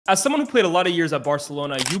As someone who played a lot of years at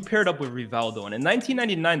Barcelona, you paired up with Rivaldo. And in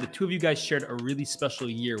 1999, the two of you guys shared a really special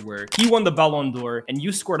year where he won the Ballon d'Or and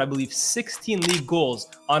you scored, I believe, 16 league goals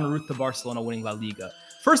en route to Barcelona winning La Liga.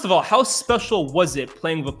 First of all, how special was it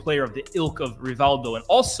playing with a player of the ilk of Rivaldo? And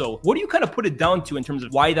also, what do you kind of put it down to in terms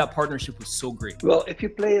of why that partnership was so great? Well, if you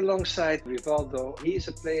play alongside Rivaldo, he's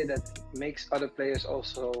a player that makes other players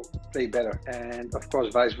also play better. And of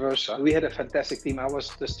course, vice versa. We had a fantastic team. I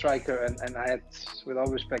was the striker and I had, with all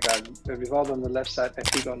respect, I had Rivaldo on the left side and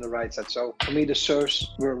Figo on the right side. So for me, the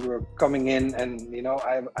serves were coming in and, you know,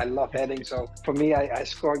 I love heading. So for me, I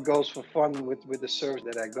scored goals for fun with the serves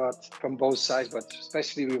that I got from both sides, but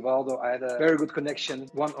especially Rivaldo, I had a very good connection.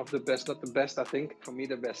 One of the best, not the best, I think. For me,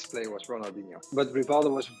 the best player was Ronaldinho. But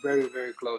Rivaldo was very, very close.